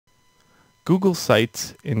Google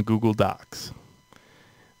Sites and Google Docs.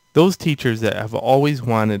 Those teachers that have always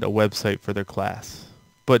wanted a website for their class,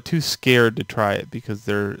 but too scared to try it because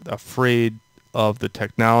they're afraid of the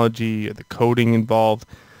technology or the coding involved,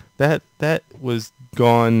 that was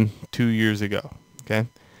gone 2 years ago. Okay,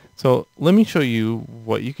 so let me show you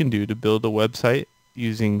what you can do to build a website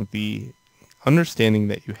using the understanding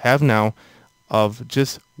that you have now of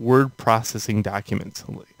just word processing documents.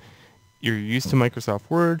 You're used to Microsoft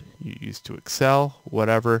Word, you're used to Excel,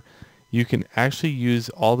 whatever. You can actually use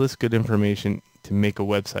all this good information to make a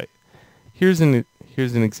website. Here's an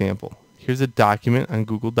example. Here's a document on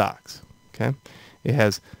Google Docs. Okay, it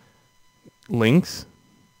has links,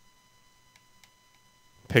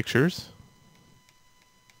 pictures,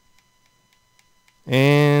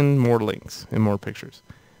 and more links and more pictures.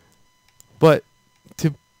 But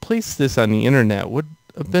to place this on the internet would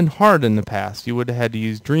have been hard in the past. You would have had to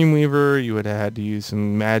use Dreamweaver, you would have had to use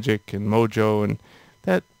some Magic and Mojo, and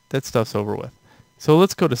that stuff's over with. So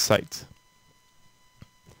let's go to sites.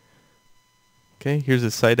 Okay, here's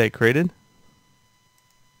a site I created.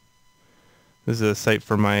 This is a site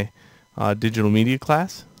for my digital media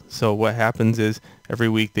class. So what happens is every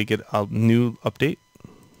week they get a new update.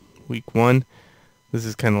 Week 1, this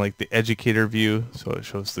is kind of like the educator view, so it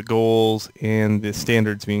shows the goals and the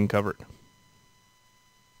standards being covered.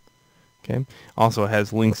 Okay, also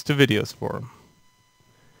has links to videos for them.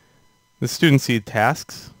 The students see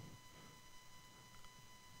tasks,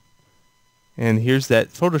 and here's that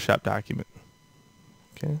Photoshop document.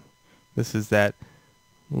 Okay, this is that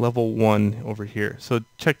level 1 over here. So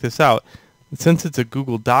check this out. Since it's a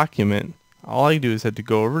Google document, all I do is have to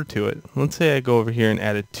go over to it. Let's say I go over here and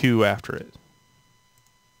add a 2 after it.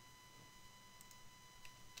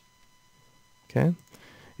 Okay,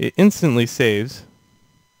 it instantly saves,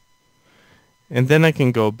 and then I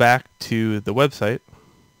can go back to the website,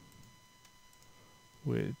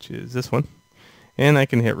 which is this one, and I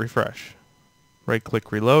can hit refresh. Right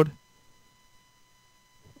click, reload.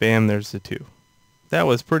 Bam, there's the 2. That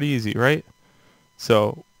was pretty easy, right?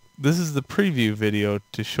 So this is the preview video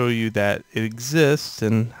to show you that it exists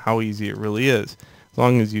and how easy it really is. As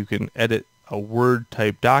long as you can edit a Word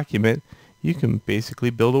type document, you can basically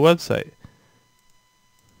build a website.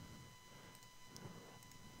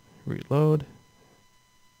 Reload.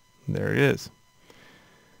 There it is.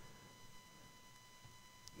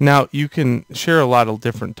 Now you can share a lot of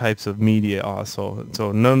different types of media also.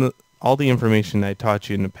 So all the information I taught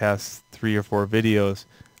you in the past 3 or 4 videos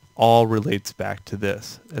all relates back to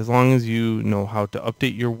this. As long as you know how to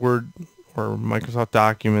update your Word or Microsoft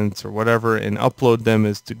Documents or whatever and upload them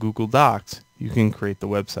as to Google Docs, you can create the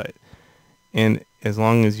website. And as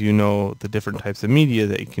long as you know the different types of media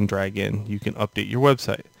that you can drag in, you can update your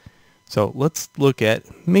website. So let's look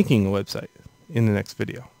at making a website in the next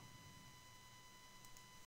video.